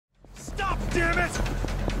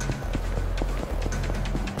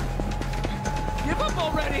up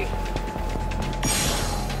already!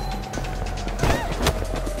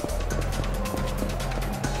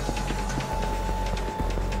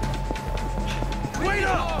 Wait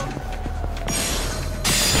up!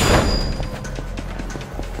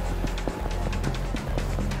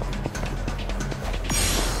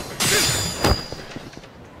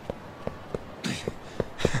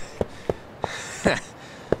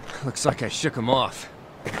 Looks like I shook him off.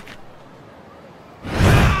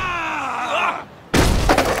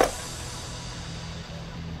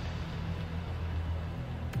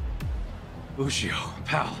 Ushio,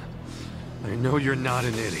 pal, I know you're not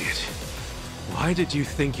an idiot. Why did you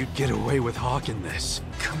think you'd get away with hawking this?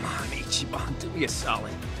 Come on, Ichiban, do me a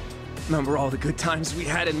solid. Remember all the good times we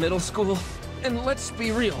had in middle school? And let's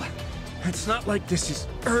be real, it's not like this is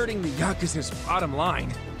hurting the Yakuza's bottom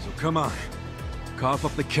line. So come on, cough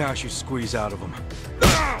up the cash you squeeze out of them.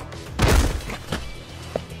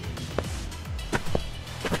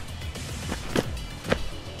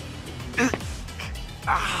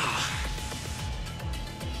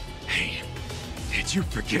 Hey, did you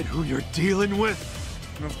forget who you're dealing with?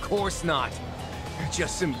 Of course not. You're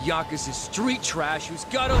just some Yakuza street trash who's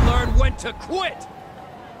gotta learn when to quit!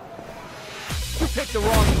 You picked the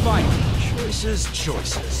wrong fight.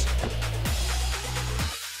 Choices.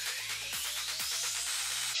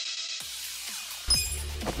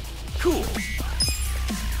 Cool.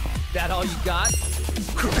 That all you got?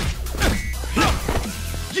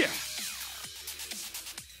 Yeah!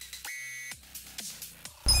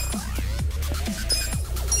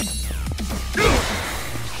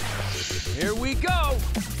 Here we go!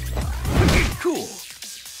 Cool.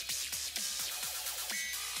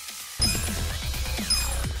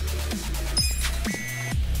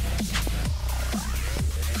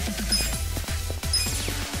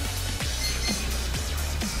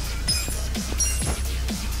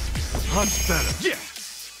 Much better. Yeah!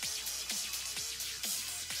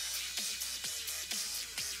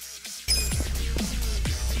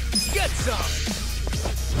 Get some!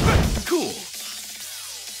 Cool.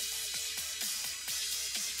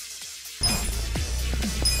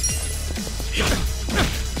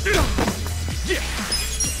 Yeah!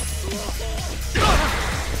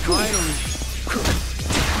 Finally.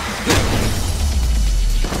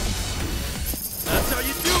 That's how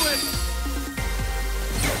you do it!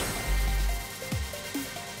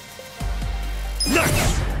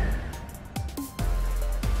 Nice!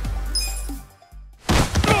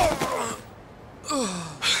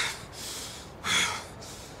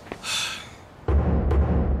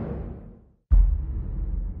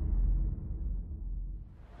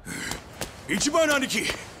 Ichiban Aniki!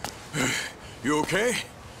 You okay?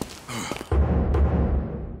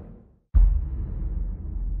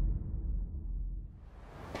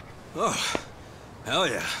 Oh, hell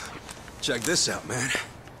yeah. Check this out, man.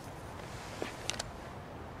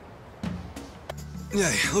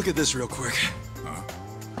 Hey, look at this real quick.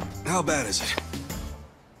 How bad is it?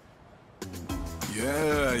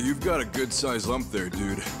 Yeah, you've got a good-sized lump there,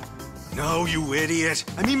 dude. No, you idiot.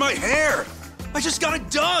 I mean my hair! I just got it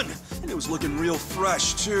done! And it was looking real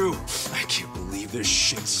fresh, too. I can't believe this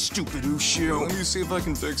shit, stupid Ushio. Let me see if I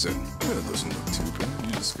can fix it. Yeah, it doesn't look too bad.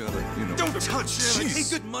 You just gotta, you know... Don't touch it! I pay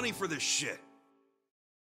Jeez. good money for this shit.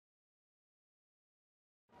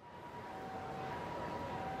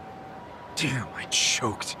 Damn, I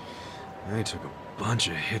choked. I took a bunch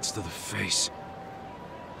of hits to the face.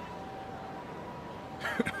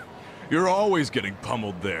 You're always getting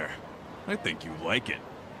pummeled there. I think you like it.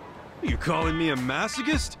 You calling me a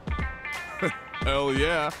masochist? Hell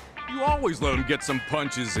yeah. You always let him get some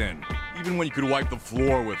punches in, even when you could wipe the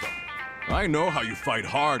floor with them. I know how you fight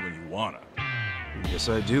hard when you wanna. Yes,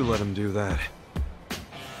 I do let him do that.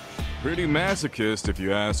 Pretty masochist, if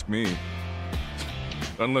you ask me.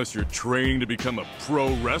 Unless you're training to become a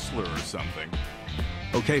pro wrestler or something.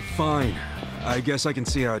 Okay, fine. I guess I can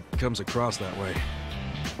see how it comes across that way.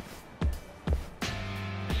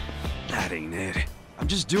 That ain't it. I'm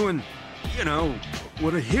just doing, you know,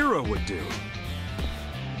 what a hero would do.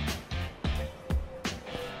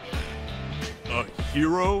 A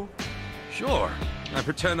hero? Sure. I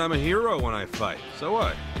pretend I'm a hero when I fight. So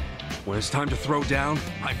what? When it's time to throw down,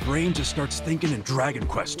 my brain just starts thinking in Dragon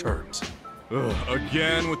Quest terms. Ugh,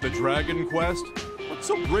 again with the Dragon Quest? What's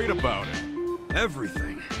so great about it?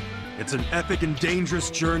 Everything. It's an epic and dangerous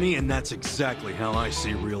journey, and that's exactly how I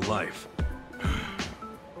see real life.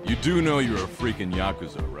 You do know you're a freaking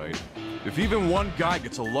Yakuza, right? If even one guy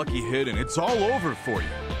gets a lucky hit and it's all over for you.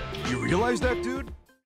 You realize that, dude?